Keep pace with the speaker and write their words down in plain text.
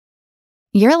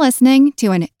You're listening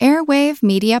to an Airwave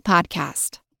Media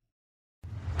Podcast.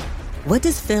 What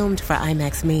does filmed for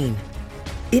IMAX mean?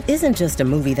 It isn't just a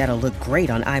movie that'll look great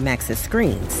on IMAX's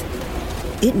screens.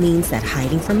 It means that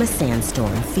hiding from a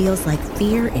sandstorm feels like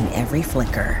fear in every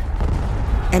flicker.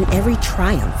 And every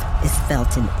triumph is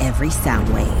felt in every sound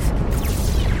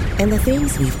wave. And the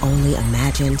things we've only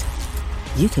imagined,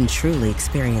 you can truly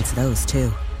experience those too.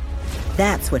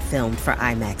 That's what filmed for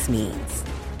IMAX means.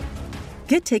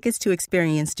 Get tickets to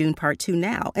experience Dune Part 2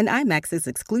 now and IMAX's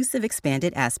exclusive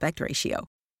expanded aspect ratio.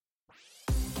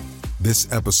 This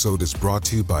episode is brought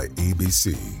to you by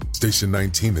ABC. Station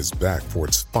 19 is back for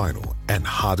its final and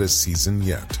hottest season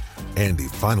yet. Andy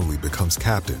finally becomes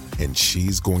captain, and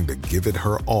she's going to give it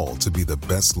her all to be the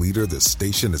best leader the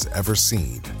station has ever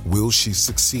seen. Will she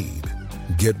succeed?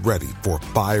 Get ready for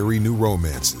fiery new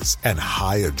romances and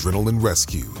high adrenaline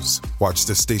rescues. Watch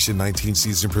the Station 19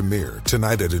 season premiere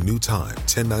tonight at a new time,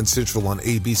 10/9 Central on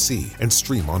ABC and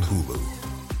stream on Hulu.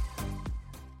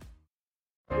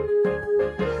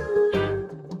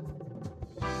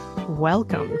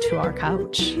 Welcome to our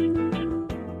couch.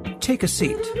 Take a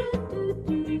seat.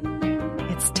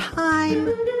 It's time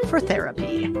for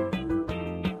therapy.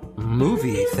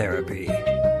 Movie therapy.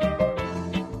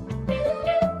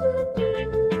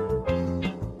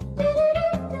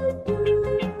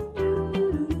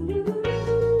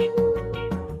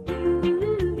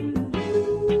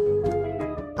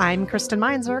 I'm Kristen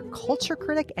Meinzer, culture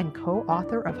critic and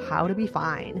co-author of How to Be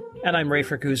Fine. And I'm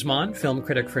Rafer Guzman, film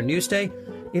critic for Newsday.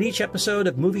 In each episode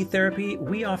of Movie Therapy,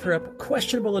 we offer up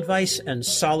questionable advice and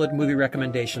solid movie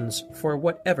recommendations for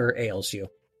whatever ails you.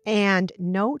 And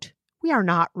note, we are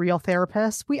not real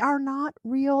therapists. We are not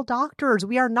real doctors.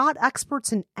 We are not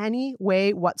experts in any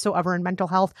way whatsoever in mental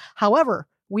health. However,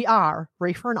 we are,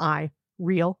 Rafer and I,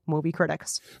 real movie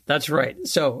critics. That's right.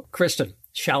 So, Kristen,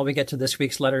 shall we get to this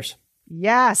week's letters?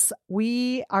 Yes,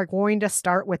 we are going to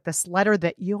start with this letter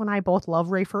that you and I both love,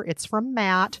 Rafer. It's from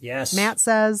Matt. Yes. Matt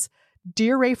says,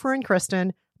 "Dear Rafer and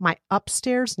Kristen, my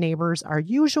upstairs neighbors are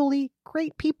usually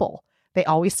great people. They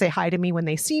always say hi to me when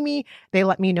they see me. They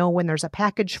let me know when there's a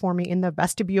package for me in the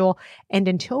vestibule. And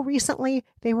until recently,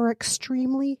 they were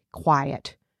extremely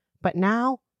quiet. But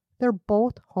now they're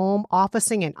both home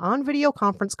officing and on video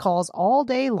conference calls all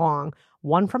day long,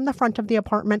 one from the front of the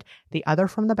apartment, the other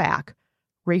from the back.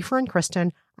 Rafer and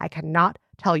Kristen, I cannot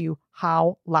tell you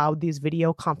how loud these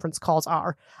video conference calls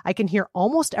are. I can hear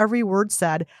almost every word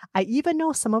said. I even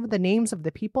know some of the names of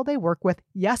the people they work with.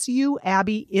 Yes, you,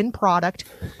 Abby, in product.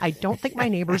 I don't think my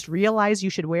neighbors realize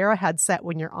you should wear a headset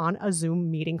when you're on a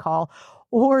Zoom meeting call,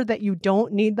 or that you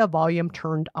don't need the volume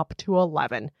turned up to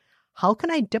 11. How can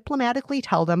I diplomatically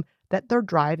tell them that they're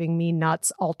driving me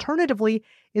nuts? Alternatively,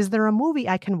 is there a movie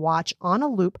I can watch on a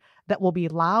loop that will be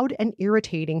loud and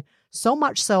irritating, so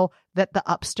much so that the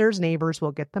upstairs neighbors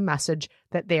will get the message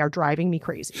that they are driving me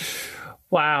crazy?"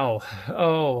 Wow.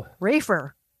 Oh.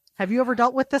 Rafer, have you ever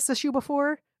dealt with this issue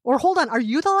before? Or hold on, are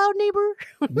you the loud neighbor?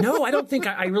 No, I don't think,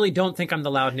 I really don't think I'm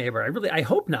the loud neighbor. I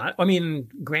hope not. I mean,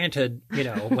 granted, you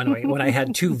know, when I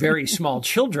had two very small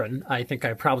children, I think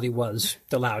I probably was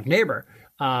the loud neighbor.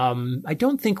 I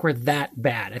don't think we're that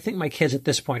bad. I think my kids at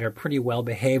this point are pretty well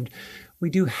behaved. We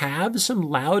do have some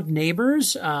loud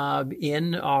neighbors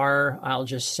in our, I'll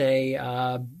just say,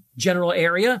 general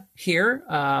area here.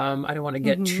 I don't want to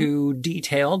get too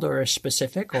detailed or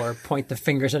specific or point the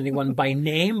fingers at anyone by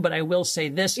name, but I will say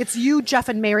this. It's you, Jeff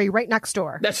and Mary, right next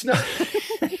door. That's not,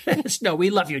 no,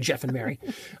 we love you, Jeff and Mary.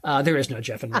 There is no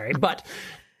Jeff and Mary, but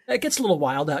it gets a little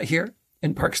wild out here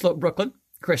in Park Slope, Brooklyn,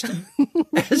 Kristen,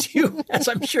 as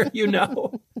I'm sure you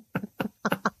know.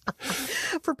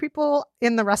 For people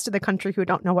in the rest of the country who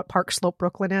don't know what Park Slope,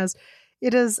 Brooklyn is,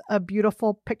 it is a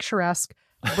beautiful, picturesque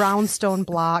brownstone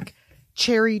block,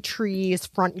 cherry trees,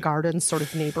 front gardens sort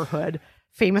of neighborhood,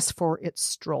 famous for its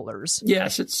strollers.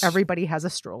 Yes, it's everybody has a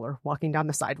stroller walking down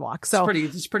the sidewalk. So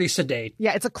it's pretty sedate.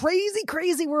 Yeah, it's a crazy,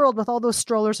 crazy world with all those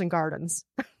strollers and gardens.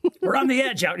 We're on the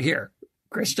edge out here,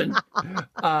 Kristen.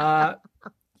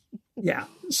 Yeah.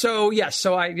 So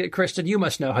Kristen, you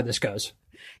must know how this goes.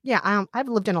 Yeah, I've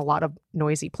lived in a lot of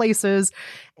noisy places.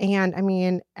 And I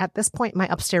mean, at this point, my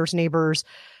upstairs neighbors,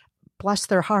 bless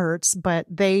their hearts, but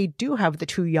they do have the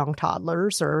two young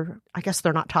toddlers, or I guess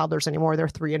they're not toddlers anymore. They're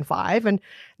 3 and 5. And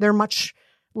they're much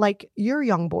like your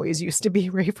young boys used to be,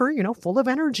 Rafer, you know, full of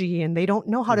energy, and they don't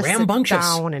know how to sit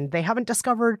down, and they haven't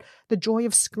discovered the joy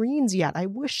of screens yet. I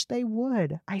wish they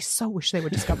would. I so wish they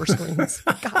would discover screens.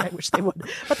 God, I wish they would,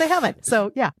 but they haven't.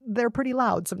 So yeah, they're pretty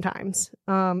loud sometimes.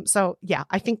 So yeah,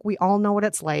 I think we all know what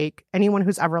it's like. Anyone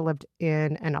who's ever lived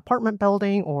in an apartment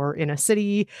building or in a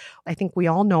city, I think we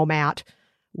all know, Matt,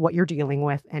 what you're dealing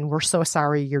with. And we're so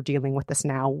sorry you're dealing with this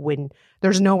now when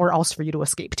there's nowhere else for you to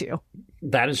escape to.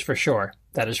 That is for sure.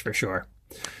 That is for sure.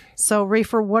 So,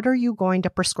 Rafer, what are you going to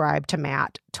prescribe to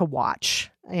Matt to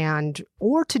watch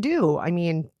or to do? I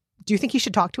mean, do you think he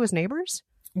should talk to his neighbors?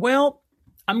 Well,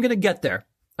 I'm going to get there.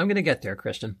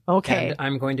 Kristen. Okay. And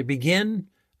I'm going to begin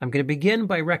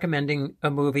by recommending a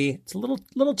movie. It's a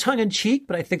little tongue-in-cheek,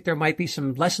 but I think there might be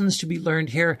some lessons to be learned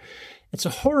here. It's a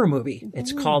horror movie.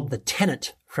 It's called The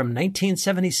Tenant from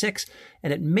 1976,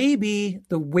 and it may be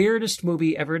the weirdest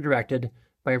movie ever directed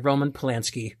by Roman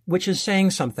Polanski, which is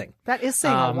saying something. That is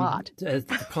saying a lot.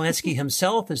 Polanski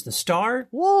himself is the star.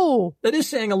 Whoa. That is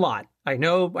saying a lot. I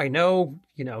know,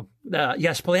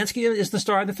 yes, Polanski is the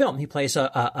star of the film. He plays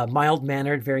a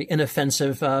mild-mannered, very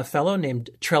inoffensive fellow named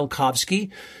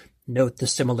Trelkovsky. Note the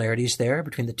similarities there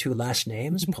between the two last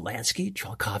names, Polanski,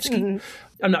 Trelkovsky.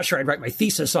 Mm-hmm. I'm not sure I'd write my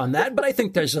thesis on that, but I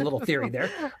think there's a little theory there.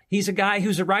 He's a guy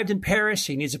who's arrived in Paris.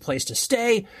 He needs a place to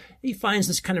stay. He finds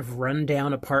this kind of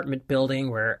rundown apartment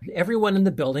building where everyone in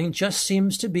the building just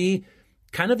seems to be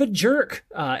kind of a jerk.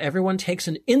 Everyone takes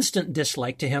an instant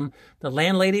dislike to him. The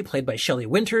landlady, played by Shelley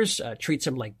Winters, treats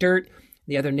him like dirt.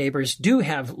 The other neighbors do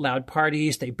have loud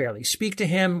parties. They barely speak to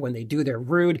him. When they do, they're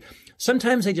rude.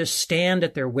 Sometimes they just stand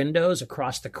at their windows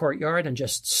across the courtyard and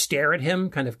just stare at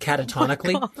him kind of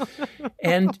catatonically.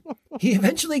 And he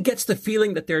eventually gets the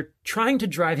feeling that they're trying to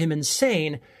drive him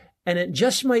insane. And it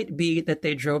just might be that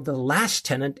they drove the last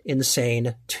tenant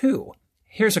insane too.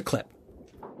 Here's a clip.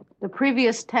 The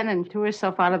previous tenant threw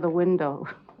herself out of the window.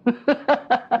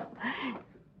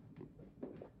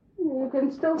 You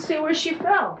can still see where she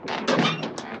fell.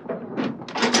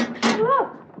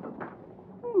 Look.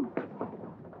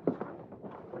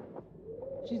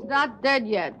 She's not dead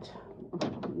yet,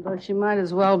 though she might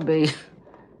as well be. She's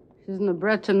in the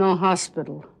Bretonneau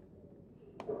Hospital.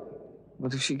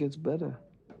 What if she gets better?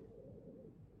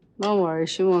 Don't worry,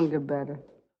 she won't get better.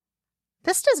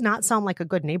 This does not sound like a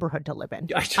good neighborhood to live in.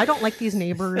 I don't like these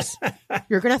neighbors.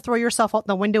 You're going to throw yourself out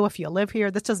the window if you live here.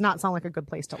 This does not sound like a good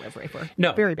place to live, Rafer.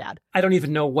 No. Very bad. I don't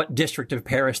even know what district of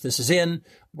Paris this is in,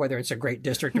 whether it's a great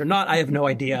district or not. I have no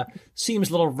idea. Seems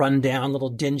a little rundown, a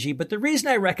little dingy. But the reason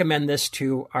I recommend this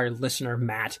to our listener,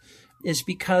 Matt, is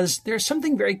because there's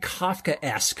something very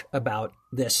Kafka-esque about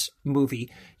this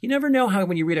movie. You never know how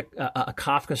when you read a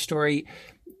Kafka story,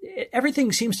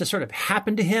 everything seems to sort of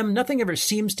happen to him. Nothing ever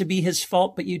seems to be his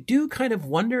fault, but you do kind of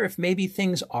wonder if maybe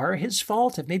things are his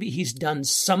fault, if maybe he's done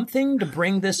something to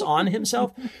bring this on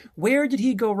himself. Where did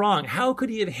he go wrong? How could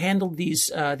he have handled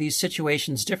these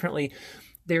situations differently?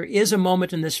 There is a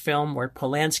moment in this film where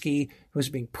Polanski, who's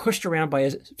being pushed around by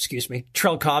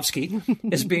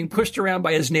Trelkovsky, is being pushed around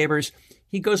by his neighbors.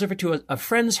 He goes over to a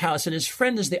friend's house, and his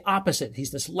friend is the opposite.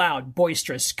 He's this loud,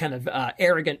 boisterous, kind of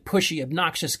arrogant, pushy,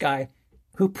 obnoxious guy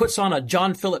who puts on a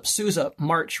John Philip Sousa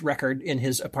March record in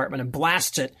his apartment and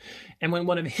blasts it. And when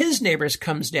one of his neighbors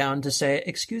comes down to say,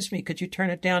 "Excuse me, could you turn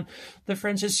it down?" the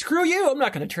friend says, "Screw you, I'm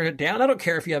not going to turn it down. I don't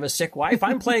care if you have a sick wife.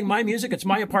 I'm playing my music. It's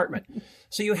my apartment."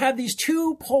 So you have these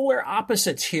two polar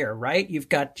opposites here, right? You've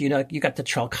got the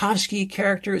Trelkovsky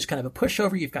character who's kind of a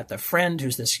pushover. You've got the friend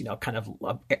who's this, kind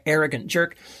of arrogant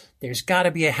jerk. There's got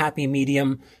to be a happy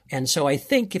medium. And so I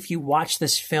think if you watch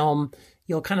this film,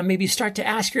 you'll kind of maybe start to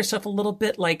ask yourself a little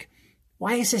bit like,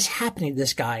 why is this happening to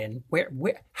this guy? And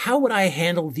how would I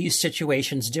handle these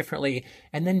situations differently?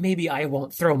 And then maybe I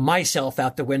won't throw myself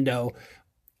out the window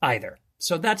either.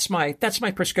 So that's my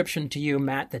prescription to you,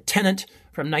 Matt. The Tenant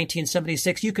from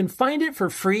 1976. You can find it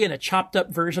for free in a chopped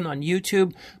up version on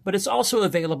YouTube, but it's also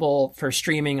available for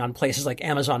streaming on places like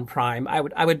Amazon Prime. I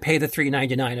would pay the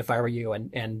 $3.99 if I were you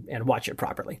and watch it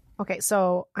properly. Okay,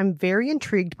 so I'm very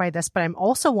intrigued by this, but I'm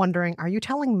also wondering, are you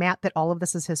telling Matt that all of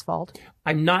this is his fault?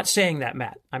 I'm not saying that,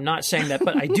 Matt. I'm not saying that,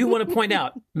 but I do want to point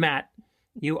out, Matt,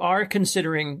 you are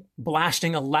considering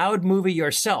blasting a loud movie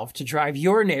yourself to drive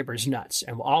your neighbors nuts.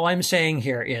 And all I'm saying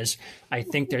here is I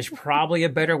think there's probably a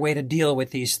better way to deal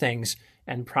with these things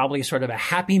and probably sort of a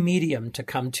happy medium to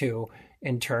come to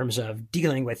in terms of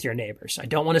dealing with your neighbors. I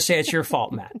don't want to say it's your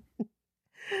fault, Matt.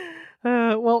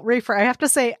 Well, Rafer, I have to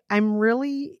say, I'm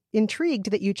really intrigued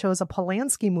that you chose a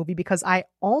Polanski movie because I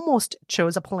almost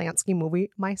chose a Polanski movie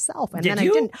myself. And Did then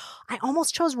you? I didn't. I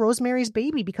almost chose Rosemary's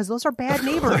Baby because those are bad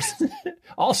neighbors.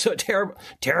 Also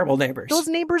terrible neighbors. Those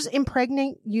neighbors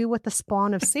impregnate you with the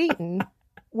spawn of Satan.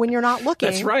 when you're not looking.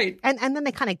 That's right. And then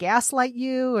they kind of gaslight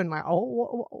you and like,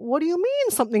 oh, what do you mean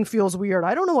something feels weird?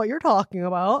 I don't know what you're talking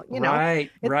about. You know,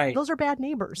 right. Those are bad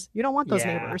neighbors. You don't want those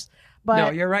neighbors. No,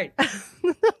 But you're right.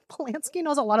 Polanski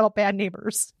knows a lot about bad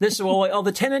neighbors.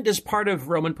 The Tenant is part of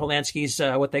Roman Polanski's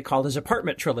what they call his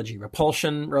apartment trilogy: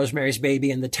 Repulsion, Rosemary's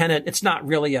Baby, and The Tenant. It's not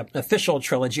really an official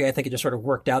trilogy. I think it just sort of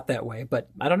worked out that way. But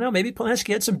I don't know. Maybe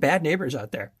Polanski had some bad neighbors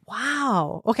out there.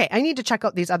 Wow. Okay, I need to check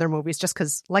out these other movies just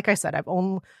because, like I said, I've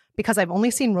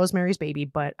only seen Rosemary's Baby,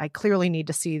 but I clearly need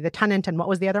to see The Tenant. And what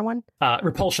was the other one?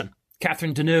 Repulsion.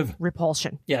 Catherine Deneuve.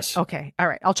 Repulsion. Yes. Okay. All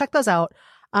right. I'll check those out.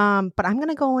 But I'm going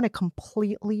to go in a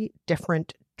completely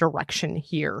different direction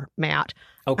here, Matt.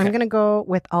 Okay. I'm going to go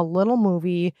with a little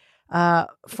movie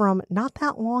from not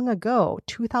that long ago,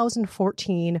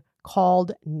 2014,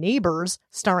 called Neighbors,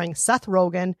 starring Seth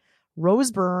Rogen,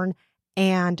 Rose Byrne,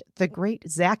 and the great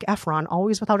Zac Efron,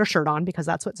 always without a shirt on because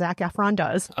that's what Zac Efron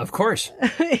does. Of course.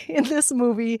 In this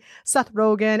movie, Seth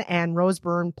Rogen and Rose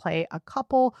Byrne play a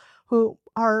couple who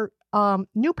are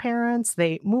new parents.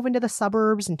 They move into the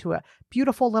suburbs, into a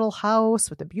beautiful little house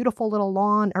with a beautiful little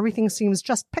lawn. Everything seems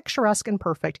just picturesque and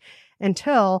perfect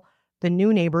until the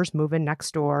new neighbors move in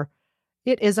next door.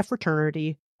 It is a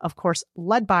fraternity, of course,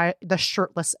 led by the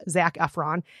shirtless Zac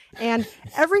Efron. And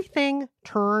everything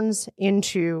turns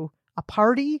into a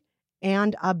party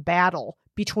and a battle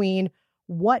between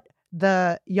what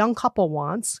the young couple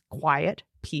wants, quiet,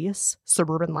 peace,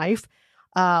 suburban life,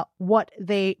 what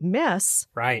they miss,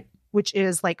 Right. which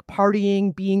is like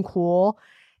partying, being cool,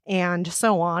 and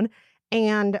so on,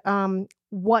 and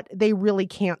what they really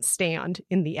can't stand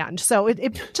in the end. So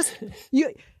it just,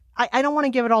 I don't want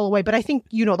to give it all away, but I think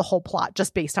you know the whole plot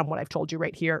just based on what I've told you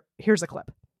right here. Here's a clip.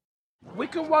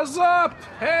 Wicca, what's up?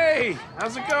 Hey,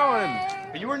 how's it going?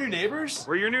 Are you our new neighbors?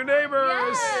 We're your new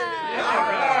neighbors.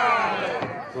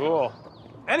 Yeah. Cool.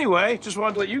 Anyway, just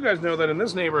wanted to let you guys know that in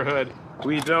this neighborhood,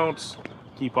 we don't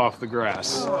keep off the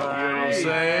grass. You know what I'm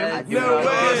saying? No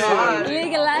way!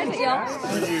 Legalize it,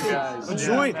 y'all. You guys. A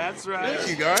joint. That's right. Thank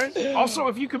you, guys. Also,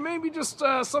 if you could maybe just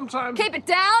sometimes... Keep it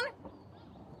down.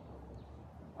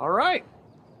 All right.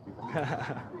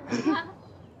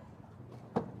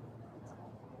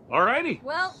 Alrighty.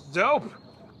 Well, Dope.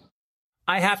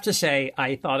 I have to say,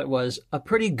 I thought it was a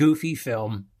pretty goofy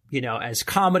film. You know, as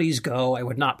comedies go, I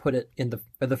would not put it in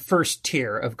the first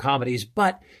tier of comedies,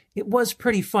 but it was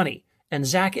pretty funny. And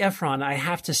Zac Efron, I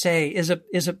have to say, is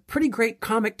a pretty great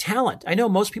comic talent. I know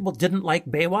most people didn't like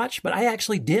Baywatch, but I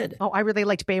actually did. Oh, I really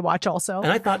liked Baywatch also.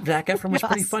 And I thought Zac Efron was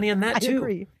pretty funny in that too. I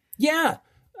agree. Yeah.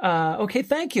 Okay,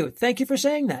 thank you. Thank you for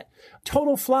saying that.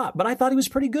 Total flop, but I thought he was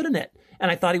pretty good in it. And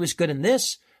I thought he was good in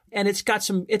this. And it's got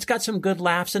some good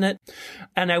laughs in it.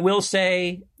 And I will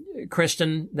say,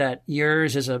 Kristen, that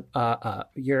yours is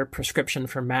your prescription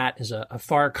for Matt is a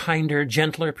far kinder,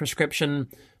 gentler prescription.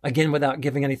 Again, without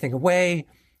giving anything away.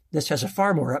 This has a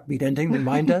far more upbeat ending than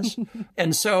mine does.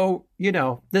 And so, you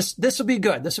know, this will be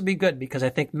good. This will be good because I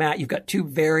think, Matt, you've got two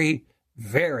very,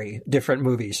 very different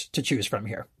movies to choose from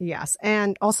here. Yes.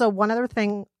 And also one other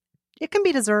thing, it can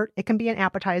be dessert, it can be an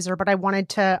appetizer, but I wanted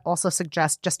to also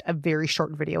suggest just a very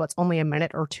short video. It's only a minute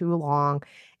or two long.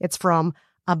 It's from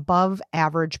Above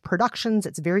Average Productions.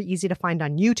 It's very easy to find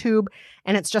on YouTube,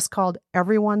 and it's just called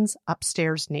Everyone's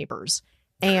Upstairs Neighbors.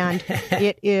 And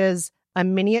it is a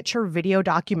miniature video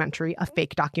documentary, a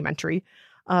fake documentary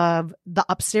of the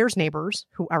upstairs neighbors,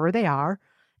 whoever they are.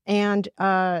 And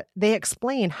they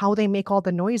explain how they make all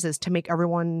the noises to make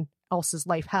everyone else's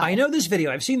life hell. I know this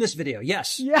video. I've seen this video.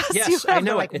 Yes. Yes, I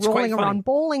know like it. It's rolling quite funny. around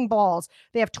bowling balls.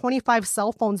 They have 25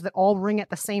 cell phones that all ring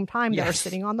at the same time that are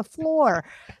sitting on the floor.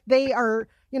 They are,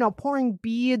 pouring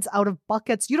beads out of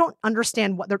buckets. You don't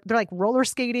understand what they're like roller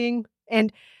skating.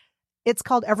 And it's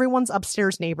called Everyone's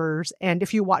Upstairs Neighbors. And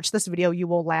if you watch this video, you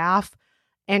will laugh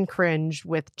and cringe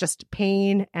with just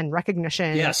pain and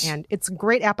recognition. Yes. And it's a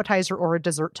great appetizer or a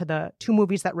dessert to the two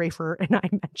movies that Rafer and I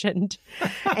mentioned.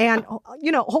 And,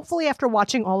 hopefully after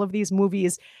watching all of these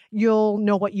movies, you'll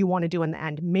know what you want to do in the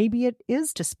end. Maybe it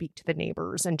is to speak to the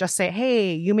neighbors and just say,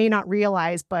 hey, you may not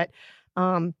realize, but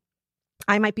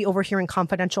I might be overhearing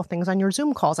confidential things on your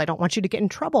Zoom calls. I don't want you to get in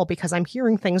trouble because I'm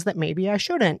hearing things that maybe I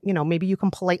shouldn't. Maybe you can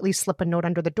politely slip a note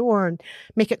under the door and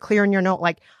make it clear in your note,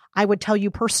 like, I would tell you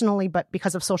personally, but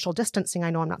because of social distancing, I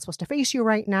know I'm not supposed to face you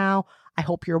right now. I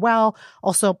hope you're well.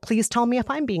 Also, please tell me if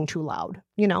I'm being too loud.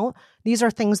 These are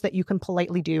things that you can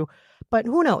politely do. But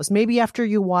who knows? Maybe after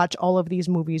you watch all of these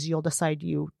movies, you'll decide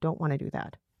you don't want to do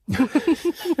that.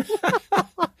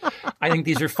 I think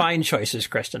these are fine choices,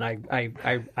 Kristen. I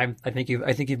think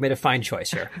you've made a fine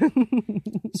choice here.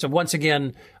 So once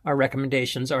again, our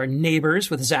recommendations are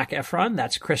Neighbors with Zac Efron.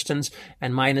 That's Kristen's.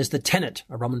 And mine is The Tenant,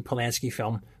 a Roman Polanski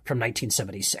film from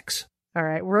 1976. All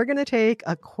right, we're going to take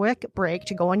a quick break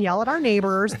to go and yell at our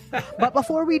neighbors. But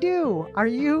before we do, are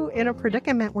you in a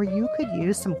predicament where you could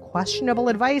use some questionable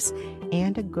advice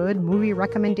and a good movie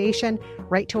recommendation?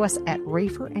 Write to us at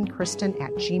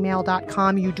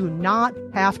raferandkristen@gmail.com. You do not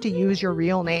have to use your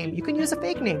real name. You can use a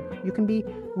fake name. You can be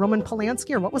Roman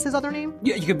Polanski, or what was his other name?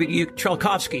 Yeah, you could be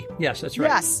Trelkovsky. Yes, that's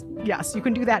right. Yes, you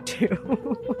can do that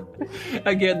too.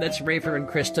 Again, that's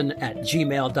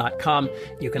raferandkristen@gmail.com.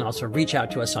 You can also reach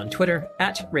out to us on Twitter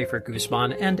 @Rafer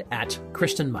Guzman and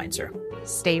 @Kristen Meinzer.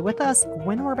 Stay with us.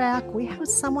 When we're back, we have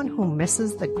someone who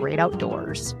misses the great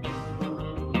outdoors.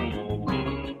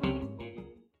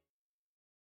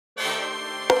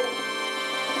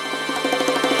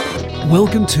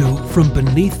 Welcome to From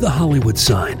Beneath the Hollywood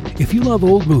Sign. If you love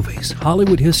old movies,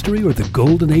 Hollywood history, or the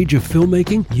golden age of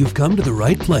filmmaking, you've come to the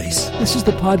right place. This is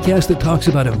the podcast that talks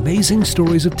about amazing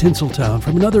stories of Tinseltown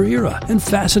from another era and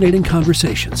fascinating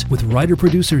conversations with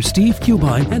writer-producer Steve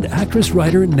Cubine and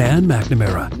actress-writer Nan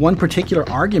McNamara. One particular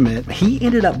argument, he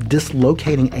ended up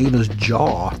dislocating Ava's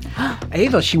jaw.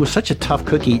 Ava, she was such a tough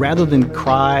cookie. Rather than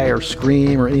cry or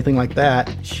scream or anything like that,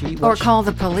 Or call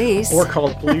the police. Or call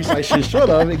the police like she should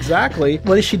have, exactly.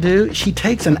 What does she do? She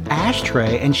takes an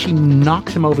ashtray and she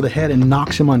knocks him over the head and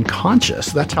knocks him unconscious.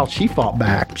 That's how she fought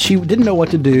back. She didn't know what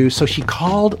to do, so she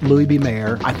called Louis B.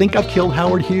 Mayer. I think I've killed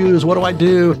Howard Hughes. What do I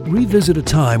do? Revisit a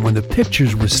time when the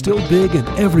pictures were still big and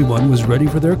everyone was ready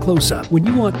for their close-up. When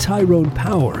you want Tyrone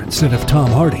Power instead of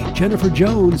Tom Hardy, Jennifer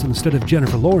Jones instead of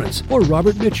Jennifer Lawrence, or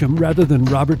Robert Mitchum rather than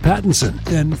Robert Pattinson,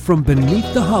 then From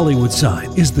Beneath the Hollywood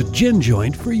Sign is the gin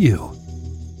joint for you.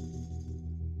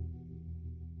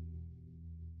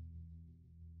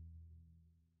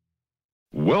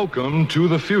 Welcome to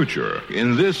the future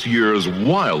in this year's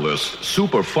wildest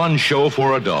super fun show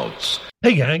for adults.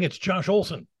 Hey gang, it's Josh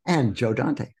Olson. And Joe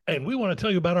Dante. And we want to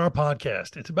tell you about our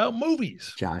podcast. It's about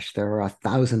movies. Josh, there are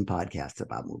 1,000 podcasts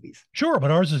about movies. Sure,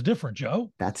 but ours is different,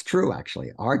 Joe. That's true,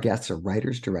 actually. Our guests are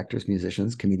writers, directors,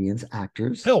 musicians, comedians,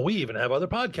 actors. Hell, we even have other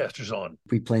podcasters on.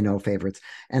 We play no favorites,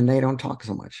 and they don't talk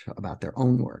so much about their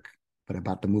own work, but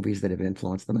about the movies that have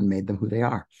influenced them and made them who they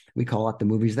are. We call it The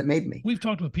Movies That Made Me. We've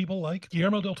talked with people like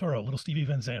Guillermo del Toro, Little Stevie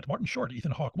Van Zandt, Martin Short,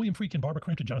 Ethan Hawke, William Friedkin, Barbara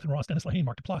Crampton, Jonathan Ross, Dennis Lehane,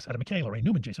 Mark Duplass, Adam McKay, Lorraine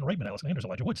Newman, Jason Reitman, Allison Anders,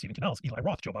 Elijah Wood, Stephen Canals, Eli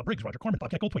Roth, Joe Bob Briggs, Roger Corman,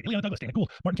 Bobcat Goldthwait, Ileana Douglas, Dana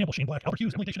Gould, Martin Campbell, Shane Black, Albert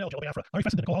Hughes, Emily Deschanel, Jill Biafra, Larry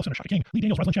Fessenden, Nicole Housen, Shaka King, Lee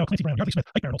Daniels, Rosalind Chow, Clancy Brown, Yardley Smith,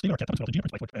 Ike Barinholtz, David Arquette, Thomas Middleton, Jim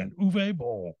Prince, Lightfoot, and Uwe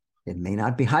Boll. It may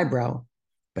not be highbrow,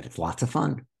 but it's lots of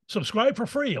fun. Subscribe for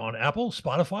free on Apple,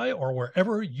 Spotify, or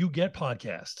wherever you get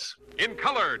podcasts. In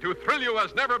color to thrill you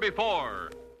as never before.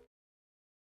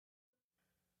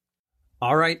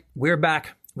 All right, we're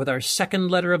back with our second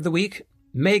letter of the week.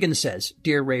 Megan says,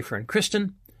 Dear Rafer and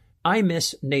Kristen, I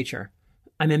miss nature.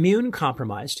 I'm immune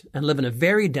compromised and live in a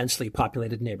very densely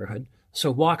populated neighborhood,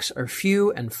 so walks are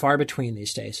few and far between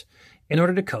these days. In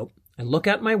order to cope, I look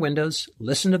out my windows,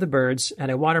 listen to the birds, and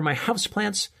I water my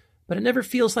houseplants, but it never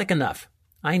feels like enough.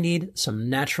 I need some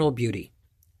natural beauty.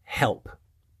 Help.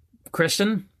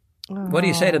 Kristen, what do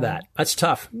you say to that? That's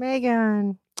tough.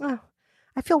 Megan.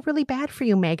 I feel really bad for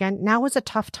you, Megan. Now is a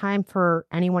tough time for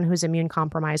anyone who's immune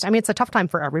compromised. I mean, it's a tough time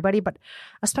for everybody, but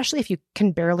especially if you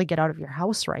can barely get out of your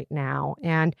house right now.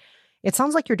 And it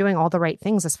sounds like you're doing all the right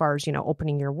things as far as,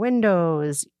 opening your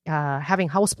windows, having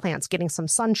houseplants, getting some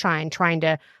sunshine, trying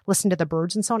to listen to the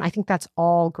birds and so on. I think that's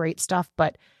all great stuff.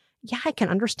 But yeah, I can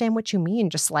understand what you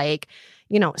mean. Just like,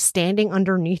 standing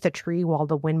underneath a tree while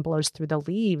the wind blows through the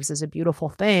leaves is a beautiful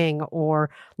thing,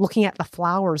 or looking at the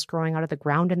flowers growing out of the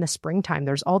ground in the springtime.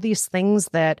 There's all these things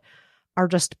that are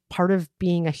just part of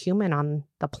being a human on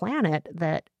the planet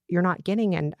that you're not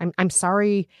getting. And I'm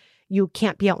sorry you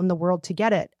can't be out in the world to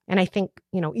get it. And I think,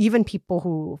 even people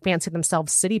who fancy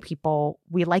themselves city people,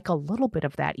 we like a little bit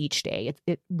of that each day.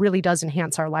 It really does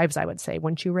enhance our lives, I would say.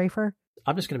 Wouldn't you, Rafer?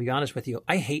 I'm just going to be honest with you.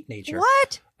 I hate nature.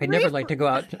 What? I never like to go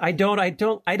out. I don't like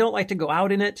to go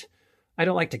out in it. I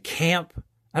don't like to camp.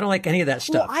 I don't like any of that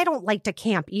stuff. Well, I don't like to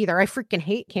camp either. I freaking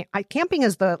hate camp. Camping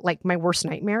is my worst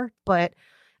nightmare. But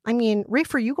I mean,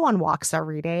 Rafer, you go on walks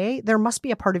every day. There must be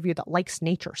a part of you that likes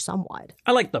nature somewhat.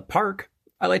 I like the park.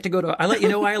 I like to go to,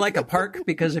 why I like a park?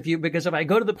 Because if I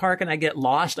go to the park and I get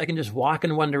lost, I can just walk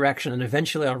in one direction and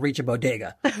eventually I'll reach a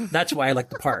bodega. That's why I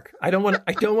like the park. I don't want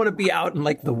to be out in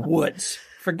the woods.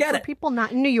 Forget it. For people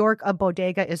not in New York, a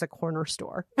bodega is a corner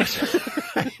store.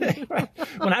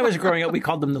 When I was growing up, we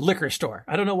called them the liquor store.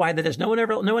 I don't know why that is. No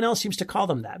one else seems to call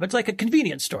them that, but it's like a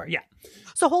convenience store. Yeah.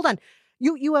 So hold on.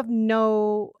 You have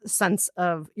no sense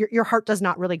of your heart does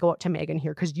not really go out to Megan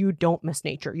here because you don't miss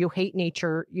nature. You hate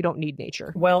nature. You don't need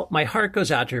nature. Well, my heart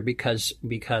goes out to her because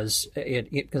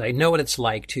I know what it's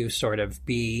like to sort of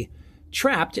be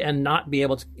trapped and not be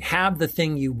able to have the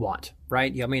thing you want,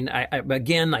 right? I mean,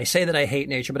 I say that I hate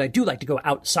nature, but I do like to go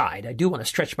outside. I do want to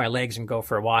stretch my legs and go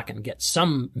for a walk and get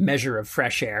some measure of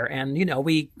fresh air. And,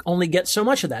 we only get so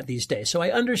much of that these days. So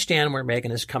I understand where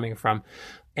Megan is coming from.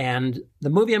 And the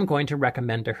movie I'm going to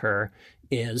recommend to her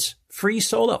is Free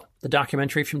Solo, the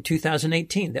documentary from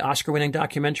 2018, the Oscar-winning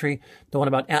documentary, the one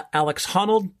about Alex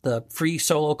Honnold, the free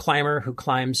solo climber who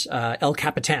climbs El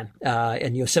Capitan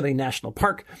in Yosemite National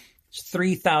Park. It's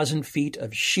 3,000 feet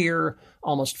of sheer,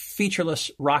 almost featureless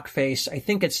rock face. I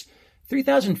think it's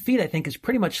 3,000 feet, I think, is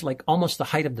pretty much like almost the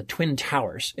height of the Twin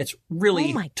Towers. It's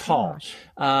really tall.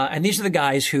 And these are the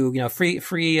guys who,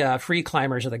 free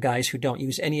climbers are the guys who don't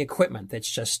use any equipment. It's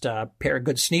just a pair of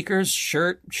good sneakers,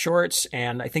 shirt, shorts,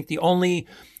 and I think the only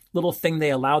little thing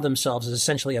they allow themselves is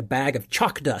essentially a bag of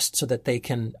chalk dust so that they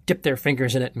can dip their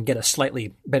fingers in it and get a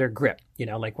slightly better grip,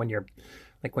 like when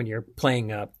you're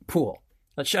playing pool.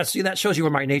 See, that shows you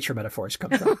where my nature metaphors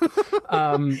come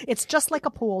from. It's just like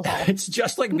a pool hall. It's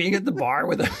just like being at the bar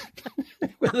with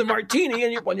a martini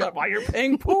and while you're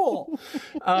playing pool.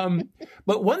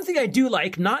 But one thing I do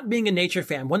like, not being a nature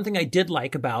fan, one thing I did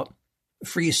like about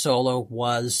Free Solo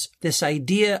was this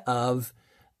idea of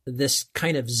this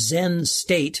kind of Zen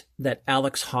state that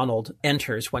Alex Honnold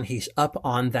enters when he's up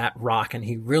on that rock and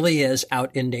he really is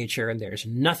out in nature and there's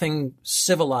nothing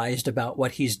civilized about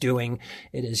what he's doing.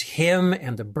 It is him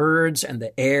and the birds and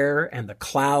the air and the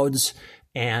clouds.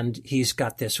 And he's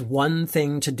got this one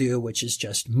thing to do, which is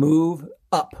just move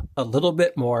up a little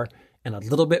bit more and a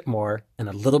little bit more and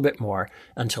a little bit more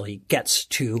until he gets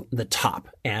to the top.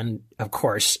 And of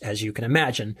course, as you can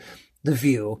imagine, the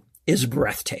view is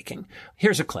breathtaking.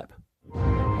 Here's a clip.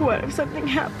 What if something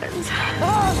happens?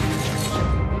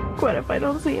 What if I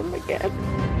don't see him again?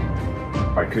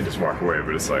 I could just walk away,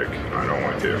 but it's like, I don't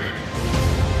want to.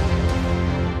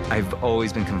 I've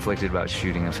always been conflicted about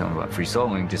shooting a film about free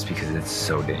soloing just because it's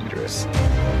so dangerous.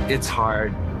 It's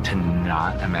hard to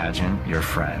not imagine your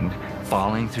friend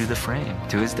falling through the frame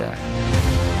to his death.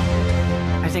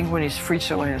 I think when he's free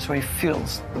soloing, that's when he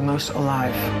feels the most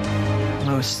alive,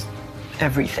 most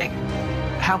everything.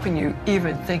 How can you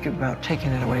even think about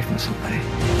taking it away from somebody?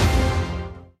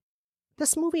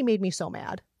 This movie made me so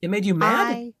mad. It made you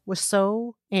mad? I was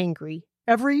so angry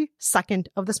every second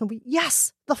of this movie.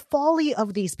 Yes, the folly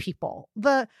of these people.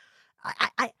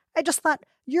 I just thought,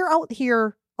 you're out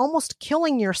here almost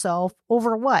killing yourself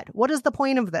over what? What is the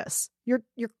point of this? You're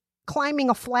climbing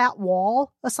a flat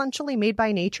wall, essentially made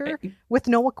by nature, with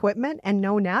no equipment and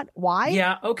no net. Why?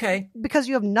 Yeah, okay. Because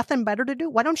you have nothing better to do.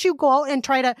 Why don't you go out and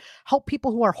try to help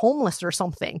people who are homeless or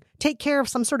something? Take care of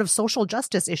some sort of social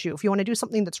justice issue. If you want to do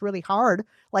something that's really hard,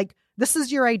 like this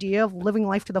is your idea of living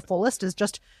life to the fullest, is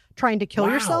just trying to kill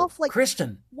yourself. Like,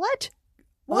 Kristen, what?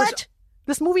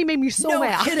 This movie made me so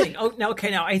mad. No kidding. Oh, no, okay.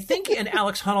 Now, I think in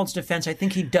Alex Honnold's defense, I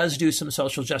think he does do some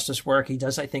social justice work. He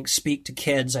does, I think, speak to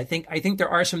kids. I think there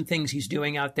are some things he's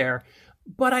doing out there.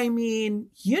 But I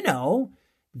mean,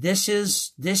 this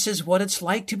is what it's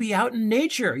like to be out in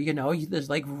nature. There's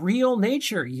like real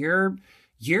nature. You're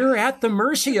at the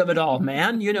mercy of it all,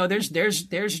 man.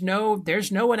 There's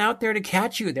no one out there to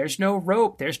catch you. There's no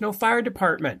rope. There's no fire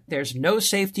department. There's no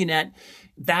safety net.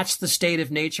 That's the state of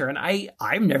nature. And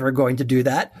I'm never going to do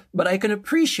that, but I can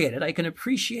appreciate it. I can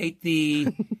appreciate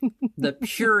the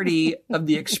purity of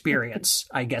the experience,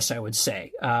 I guess I would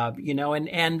say.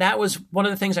 And that was one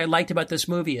of the things I liked about this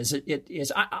movie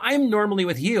is I'm normally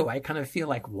with you. I kind of feel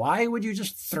like, why would you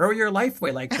just throw your life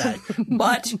away like that?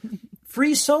 But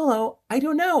Free Solo, I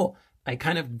don't know. I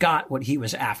kind of got what he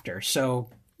was after. So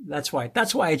that's why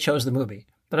I chose the movie.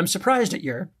 But I'm surprised at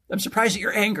your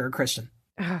anger, Kristen.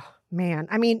 Oh, man.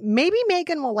 I mean, maybe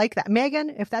Megan will like that. Megan,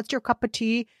 if that's your cup of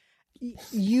tea,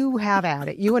 you have at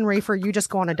it. You and Rafer, you just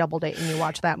go on a double date and you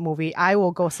watch that movie. I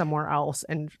will go somewhere else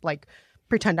and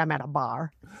pretend I'm at a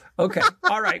bar. Okay.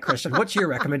 All right, Kristen, what's your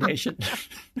recommendation?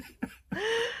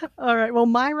 All right. Well,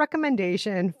 my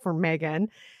recommendation for Megan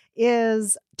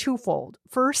is twofold.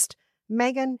 First,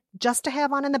 Megan, just to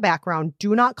have on in the background,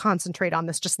 do not concentrate on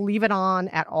this. Just leave it on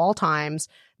at all times.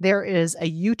 There is a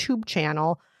YouTube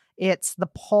channel. It's the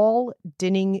Paul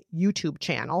Dinning YouTube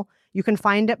channel. You can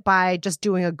find it by just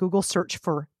doing a Google search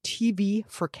for TV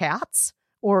for cats,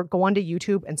 or go onto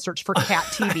YouTube and search for cat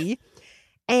TV.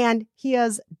 And he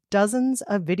has dozens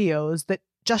of videos that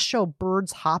just show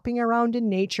birds hopping around in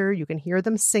nature. You can hear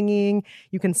them singing.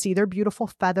 You can see their beautiful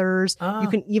feathers. You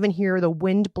can even hear the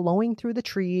wind blowing through the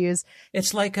trees.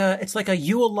 It's like a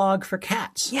Yule log for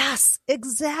cats. Yes,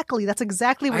 exactly. That's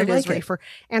exactly what it is, Rafer.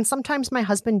 And sometimes my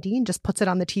husband Dean just puts it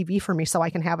on the TV for me so I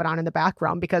can have it on in the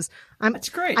background because That's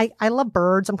great. I love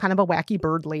birds. I'm kind of a wacky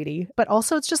bird lady, but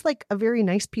also it's just like a very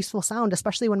nice, peaceful sound,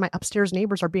 especially when my upstairs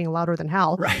neighbors are being louder than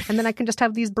hell. Right. And then I can just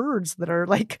have these birds that are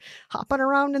like hopping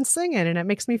around and singing, and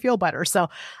it makes me feel better. So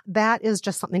that is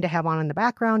just something to have on in the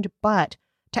background, but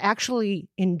to actually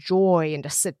enjoy and to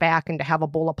sit back and to have a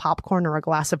bowl of popcorn or a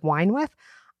glass of wine with,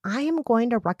 I am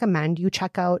going to recommend you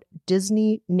check out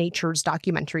Disney Nature's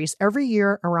documentaries. Every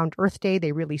year around Earth Day,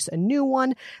 they release a new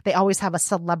one. They always have a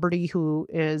celebrity who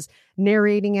is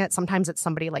narrating it. Sometimes it's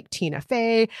somebody like Tina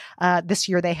Fey. This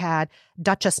year they had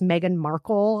Duchess Meghan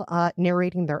Markle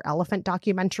narrating their elephant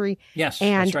documentary. Yes,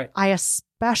 and that's right. I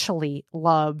especially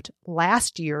loved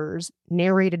last year's,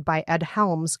 narrated by Ed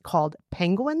Helms, called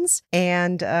Penguins.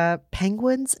 And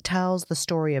Penguins tells the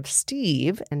story of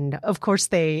Steve. And of course,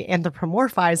 they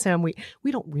anthropomorphize him.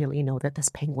 We don't really know that this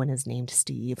penguin is named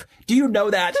Steve. Do you know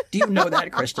that? Do you know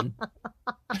that, Kristen?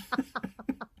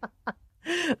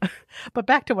 But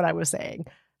back to what I was saying.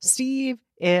 Steve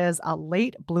is a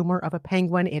late bloomer of a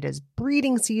penguin. It is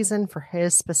breeding season for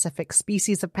his specific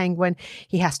species of penguin.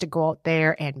 He has to go out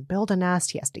there and build a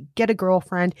nest. He has to get a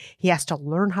girlfriend. He has to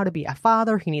learn how to be a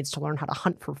father. He needs to learn how to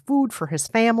hunt for food for his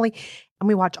family. And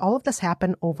we watch all of this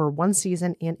happen over one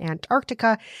season in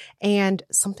Antarctica. And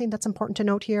something that's important to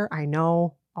note here, I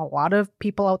know a lot of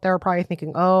people out there are probably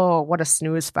thinking, oh, what a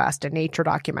snooze fest, a nature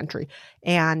documentary.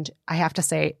 And I have to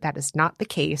say that is not the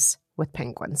case with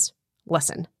penguins.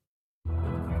 Listen.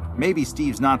 Maybe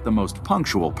Steve's not the most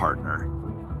punctual partner,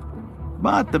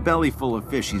 but the belly full of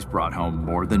fish he's brought home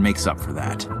more than makes up for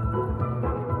that.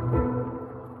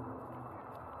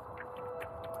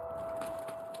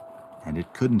 And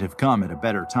it couldn't have come at a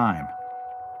better time.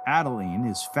 Adeline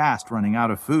is fast running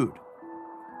out of food.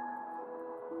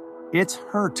 It's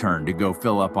her turn to go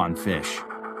fill up on fish.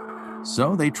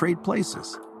 So they trade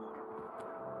places.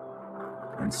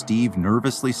 And Steve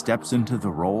nervously steps into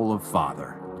the role of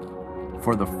father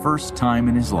for the first time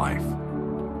in his life.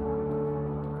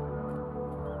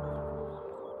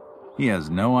 He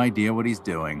has no idea what he's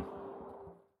doing.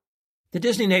 The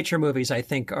Disney nature movies, I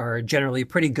think, are generally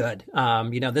pretty good.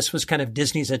 This was kind of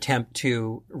Disney's attempt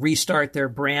to restart their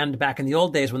brand back in the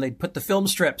old days when they'd put the film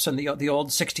strips and the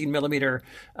old 16 millimeter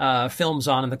films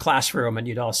on in the classroom, and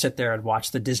you'd all sit there and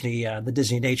watch the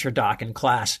Disney nature doc in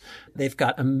class. They've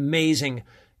got amazing,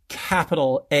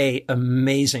 capital A,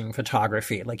 amazing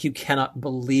photography. Like, you cannot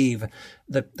believe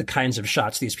the kinds of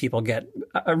shots these people get.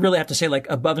 I really have to say, like,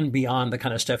 above and beyond the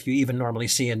kind of stuff you even normally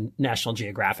see in National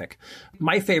Geographic.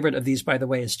 My favorite of these, by the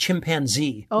way, is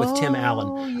Chimpanzee with Tim Allen.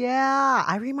 Oh, yeah.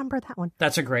 I remember that one.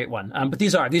 That's a great one. But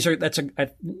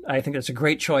I think that's a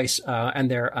great choice. And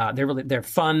they're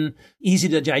fun, easy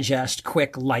to digest,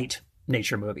 quick, light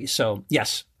nature movies. So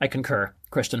yes, I concur.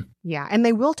 Kristen. Yeah. And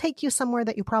they will take you somewhere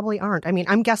that you probably aren't. I mean,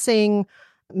 I'm guessing,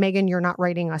 Megan, you're not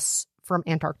writing us from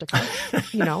Antarctica,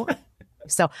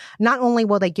 So not only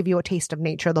will they give you a taste of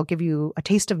nature, they'll give you a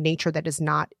taste of nature that is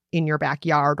not in your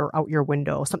backyard or out your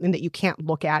window, something that you can't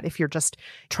look at if you're just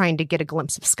trying to get a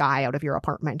glimpse of sky out of your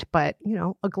apartment, but,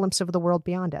 a glimpse of the world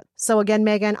beyond it. So again,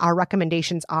 Megan, our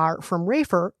recommendations are from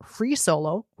Rafer, Free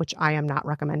Solo, which I am not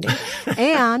recommending,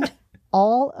 and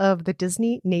all of the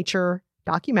Disney nature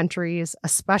documentaries,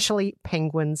 especially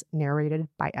Penguins, narrated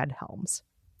by Ed Helms.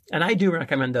 And I do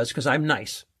recommend those because I'm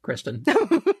nice, Kristen.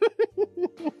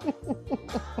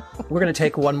 We're going to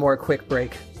take one more quick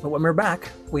break, but when we're back,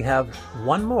 we have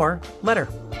one more letter.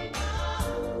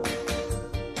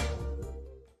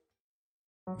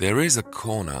 There is a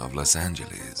corner of Los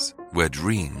Angeles where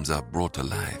dreams are brought to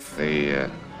life.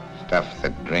 The stuff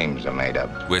that dreams are made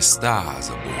of. Where stars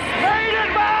are born.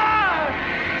 Rated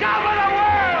by Top of the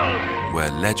World!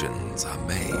 Where legends are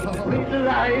made. Oh, it's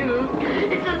alive!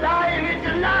 It's alive! It's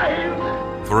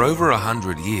alive! For over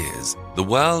 100 years, the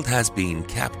world has been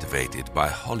captivated by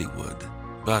Hollywood.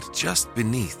 But just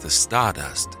beneath the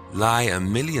stardust lie a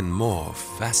million more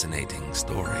fascinating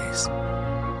stories.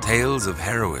 Tales of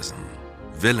heroism,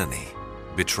 villainy,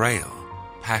 betrayal,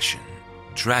 passion,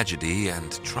 tragedy,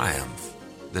 and triumph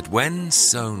that, when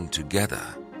sewn together,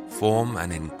 form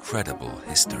an incredible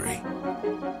history.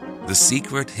 The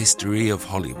Secret History of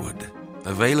Hollywood.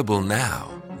 Available now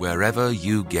wherever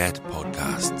you get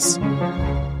podcasts.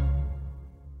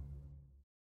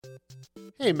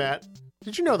 Hey, Matt.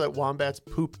 Did you know that wombats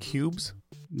poop cubes?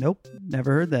 Nope,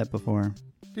 never heard that before.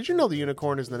 Did you know the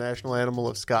unicorn is the national animal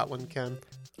of Scotland, Ken?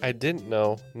 I didn't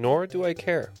know, nor do I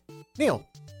care. Neil,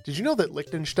 did you know that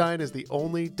Liechtenstein is the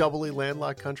only doubly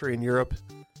landlocked country in Europe?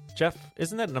 Jeff,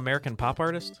 isn't that an American pop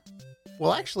artist?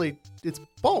 Well, actually, it's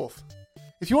both.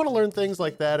 If you want to learn things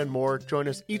like that and more, join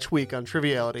us each week on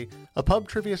Triviality, a pub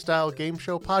trivia-style game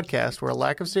show podcast where a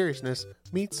lack of seriousness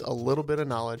meets a little bit of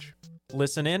knowledge.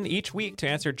 Listen in each week to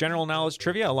answer general knowledge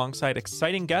trivia alongside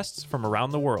exciting guests from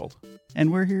around the world.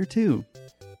 And we're here too.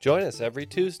 Join us every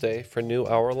Tuesday for new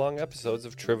hour-long episodes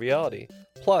of Triviality,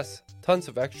 plus tons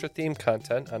of extra theme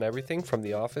content on everything from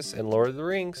The Office and Lord of the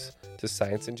Rings to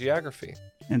science and geography.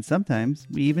 And sometimes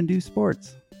we even do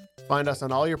sports. Find us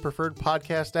on all your preferred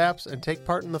podcast apps and take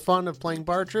part in the fun of playing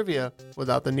bar trivia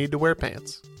without the need to wear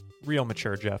pants. Real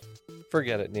mature, Jeff.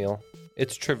 Forget it, Neil.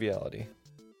 It's Triviality.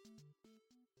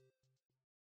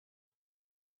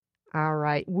 All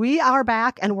right, we are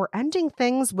back and we're ending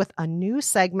things with a new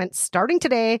segment starting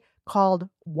today called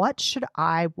What Should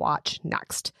I Watch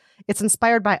Next? It's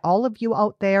inspired by all of you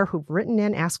out there who've written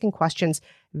in asking questions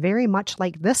very much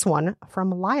like this one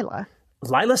from Lila.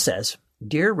 Lila says,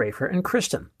 Dear Rafer and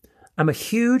Kristen, I'm a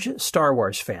huge Star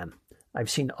Wars fan. I've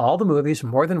seen all the movies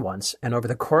more than once, and over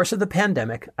the course of the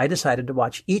pandemic, I decided to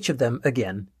watch each of them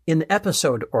again in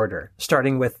episode order,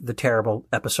 starting with the terrible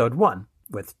Episode 1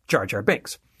 with Jar Jar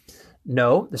Binks.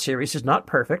 No, the series is not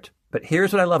perfect, but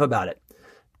here's what I love about it.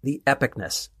 The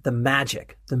epicness, the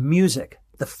magic, the music,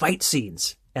 the fight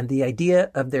scenes, and the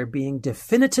idea of there being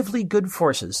definitively good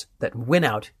forces that win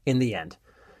out in the end.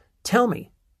 Tell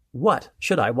me, what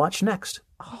should I watch next?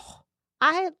 Oh,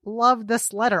 I love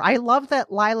this letter. I love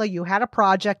that, Lila, you had a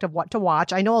project of what to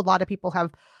watch. I know a lot of people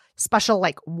have special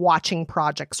watching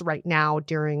projects right now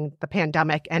during the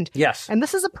pandemic. And yes, and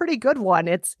this is a pretty good one.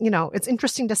 It's, it's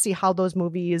interesting to see how those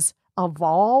movies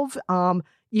evolve.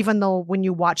 Even though when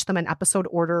you watch them in episode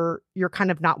order, you're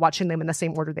kind of not watching them in the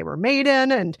same order they were made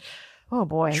in. And oh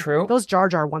boy, true. Those Jar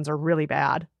Jar ones are really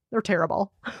bad. They're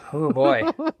terrible. Oh boy.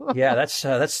 Yeah,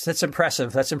 that's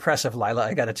impressive. That's impressive, Lila,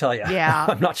 I got to tell you. Yeah.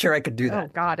 I'm not sure I could do that.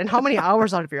 Oh God. And how many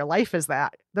hours out of your life is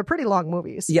that? They're pretty long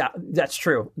movies. Yeah, that's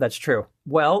true. That's true.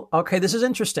 Well, okay, this is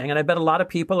interesting. And I bet a lot of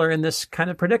people are in this kind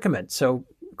of predicament. So,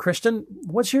 Kristen,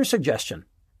 what's your suggestion?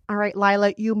 All right,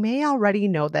 Lila, you may already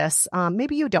know this.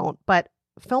 Maybe you don't, but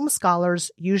film scholars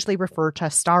usually refer to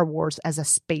Star Wars as a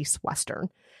space Western.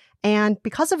 And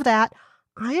because of that,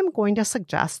 I am going to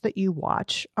suggest that you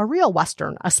watch a real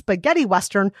Western, a spaghetti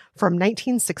Western from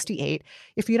 1968.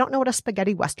 If you don't know what a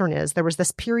spaghetti Western is, there was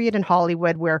this period in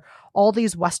Hollywood where all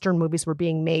these Western movies were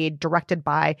being made, directed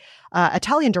by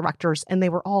Italian directors, and they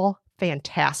were all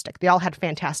fantastic. They all had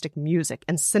fantastic music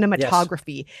and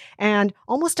cinematography and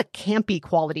almost a campy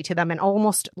quality to them and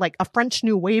almost like a French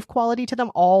New Wave quality to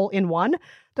them all in one.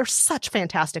 They're such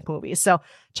fantastic movies. So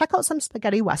check out some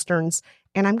spaghetti Westerns.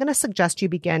 And I'm going to suggest you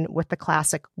begin with the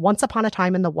classic Once Upon a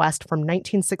Time in the West from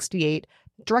 1968,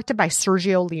 directed by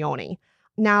Sergio Leone.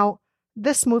 Now,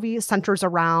 this movie centers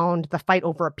around the fight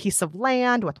over a piece of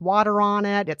land with water on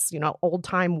it. It's, old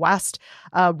time West.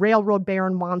 Railroad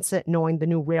baron wants it, knowing the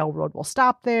new railroad will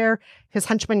stop there. His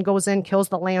henchman goes in, kills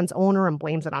the land's owner, and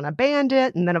blames it on a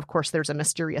bandit. And then, of course, there's a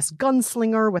mysterious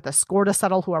gunslinger with a score to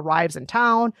settle who arrives in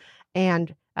town.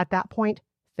 And at that point,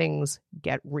 things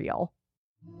get real.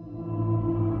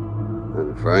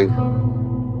 And Frank?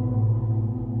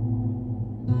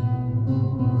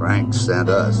 Frank sent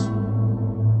us.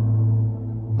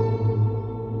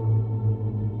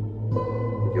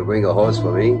 Did you bring a horse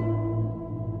for me?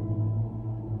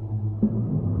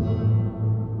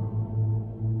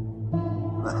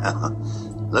 Well,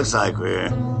 looks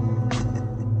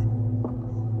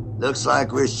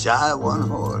like we're shy of one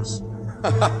horse.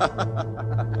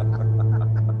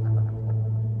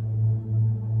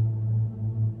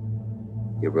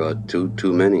 You brought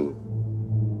too many.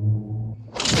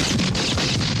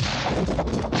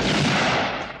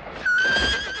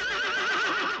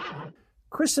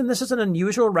 Kristen, this is an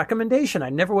unusual recommendation. I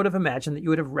never would have imagined that you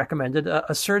would have recommended a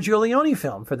Sergio Leone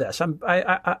film for this. I'm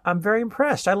very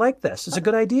impressed. I like this. It's a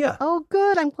good idea. Oh,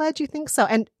 good. I'm glad you think so.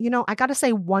 And, I got to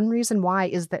say one reason why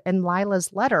is that in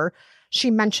Lila's letter,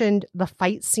 she mentioned the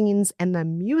fight scenes and the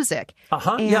music.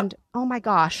 And, oh my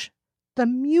gosh, the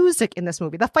music in this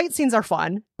movie, the fight scenes are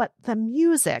fun, but the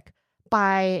music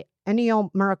by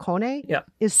Ennio Morricone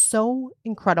is so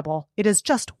incredible. It is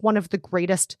just one of the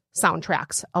greatest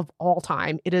soundtracks of all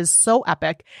time. It is so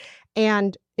epic,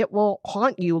 and it will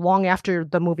haunt you long after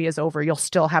the movie is over. You'll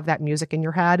still have that music in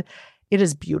your head. It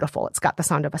is beautiful. It's got the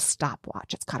sound of a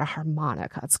stopwatch. It's got a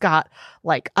harmonica. It's got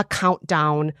like a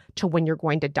countdown to when you're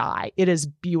going to die. It is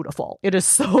beautiful. It is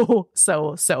so,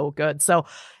 so, so good. So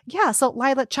yeah. So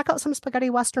Lila, check out some spaghetti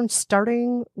westerns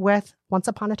starting with Once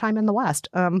Upon a Time in the West.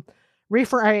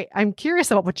 Rafer, I'm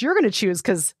curious about what you're going to choose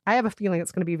because I have a feeling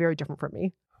it's going to be very different from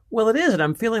me. Well, it is, and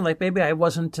I'm feeling like maybe I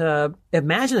wasn't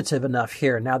imaginative enough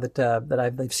here now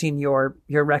that I've seen your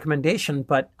recommendation.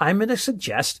 But I'm going to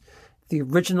suggest the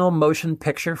original motion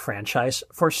picture franchise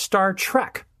for Star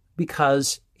Trek,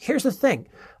 because here's the thing.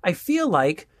 I feel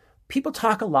like people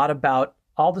talk a lot about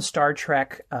all the Star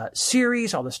Trek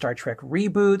series, all the Star Trek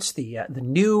reboots, the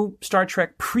new Star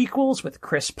Trek prequels with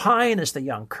Chris Pine as the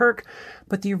young Kirk.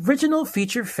 But the original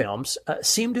feature films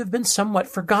seem to have been somewhat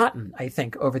forgotten, I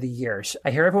think, over the years. I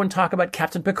hear everyone talk about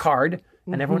Captain Picard,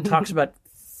 and everyone talks about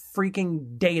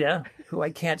freaking Data, who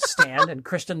I can't stand, and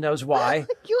Kristen knows why.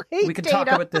 You hate We can Data. talk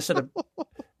about this at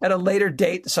a later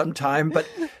date sometime. But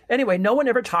anyway, no one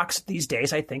ever talks these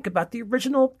days, I think, about the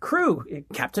original crew.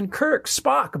 Captain Kirk,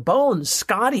 Spock, Bones,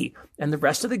 Scotty, and the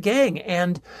rest of the gang.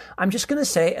 And I'm just going to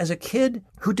say, as a kid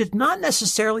who did not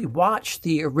necessarily watch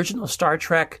the original Star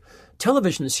Trek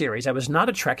television series, I was not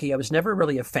a Trekkie. I was never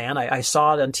really a fan. I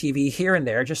saw it on TV here and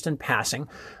there, just in passing.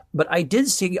 But I did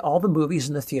see all the movies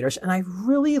in the theaters, and I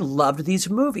really loved these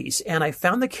movies. And I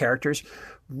found the characters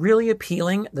really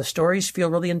appealing. The stories feel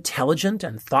really intelligent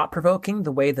and thought-provoking,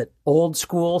 the way that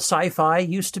old-school sci-fi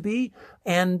used to be.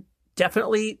 And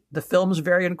definitely the films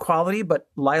vary in quality, but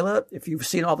Lila, if you've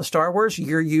seen all the Star Wars,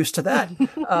 you're used to that.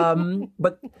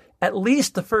 But at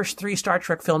least the first 3 Star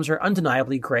Trek films are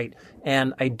undeniably great.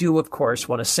 And I do, of course,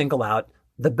 want to single out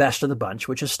the best of the bunch,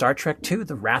 which is Star Trek II,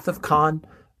 The Wrath of Khan,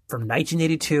 from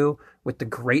 1982, with the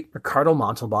great Ricardo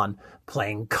Montalban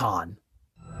playing Khan.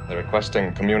 They're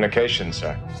requesting communication,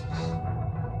 sir.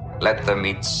 Let them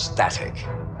eat static.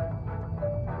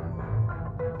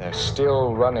 They're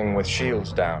still running with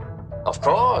shields down. Of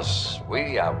course,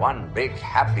 we are one big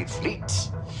happy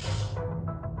fleet.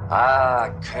 Ah,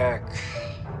 Kirk,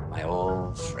 my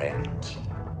old friend.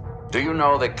 Do you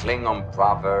know the Klingon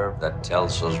proverb that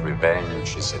tells us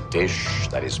revenge is a dish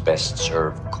that is best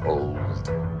served cold?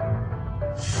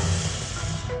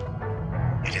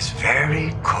 It is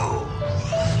very cold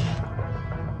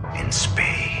in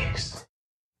space.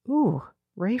 Ooh,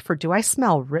 Rafer, do I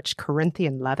smell rich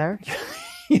Corinthian leather?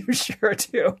 You sure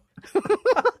do.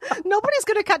 Nobody's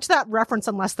going to catch that reference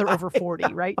unless they're over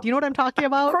 40, right? Do you know what I'm talking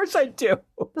about? Of course I do.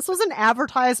 This was an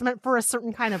advertisement for a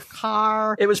certain kind of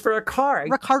car. It was for a car.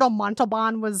 Ricardo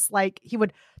Montalban was like, he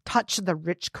would touch the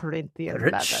rich Corinthian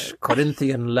leather.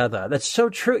 Corinthian leather. That's so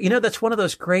true. You know, that's one of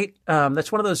those great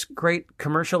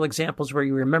commercial examples where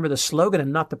you remember the slogan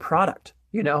and not the product.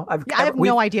 You know, I have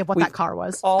no idea what that car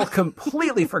was. All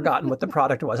completely forgotten what the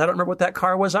product was. I don't remember what that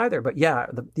car was either. But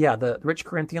the rich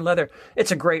Corinthian leather.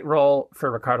 It's a great role for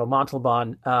Ricardo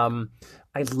Montalban.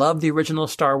 I love the original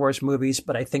Star Wars movies,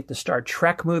 but I think the Star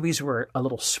Trek movies were a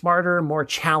little smarter, more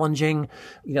challenging.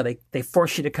 You know, they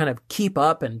force you to kind of keep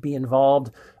up and be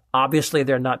involved. Obviously,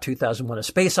 they're not 2001: A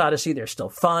Space Odyssey. They're still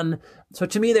fun. So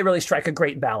to me, they really strike a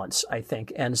great balance, I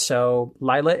think. And so,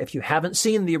 Lila, if you haven't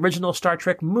seen the original Star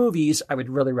Trek movies, I would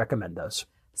really recommend those.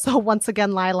 So once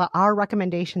again, Lila, our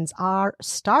recommendations are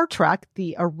Star Trek,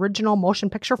 the original motion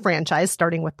picture franchise,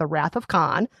 starting with The Wrath of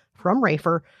Khan from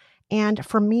Rafer. And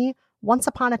for me, Once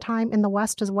Upon a Time in the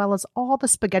West, as well as all the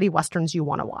spaghetti westerns you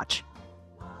want to watch.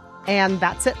 And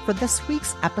that's it for this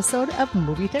week's episode of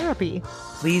Movie Therapy.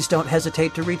 Please don't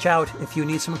hesitate to reach out if you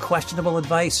need some questionable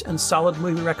advice and solid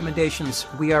movie recommendations.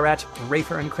 We are at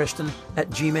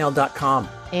raferandkristen@gmail.com.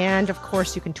 And of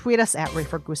course, you can tweet us at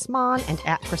Rafer Guzman and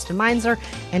at Kristen Meinzer.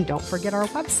 And don't forget our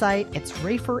website. It's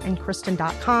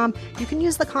raferandkristen.com. You can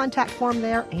use the contact form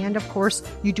there. And of course,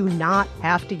 you do not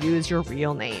have to use your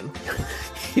real name.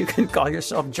 You can call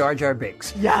yourself Jar Jar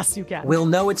Binks. Yes, you can. We'll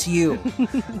know it's you.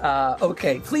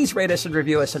 Okay, please rate us and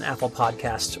review us on Apple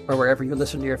Podcasts or wherever you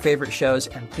listen to your favorite shows.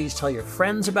 And please tell your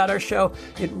friends about our show.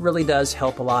 It really does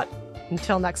help a lot.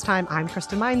 Until next time, I'm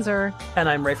Kristen Meinzer. And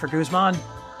I'm Rafer Guzman.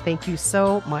 Thank you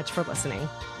so much for listening.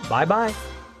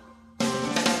 Bye-bye.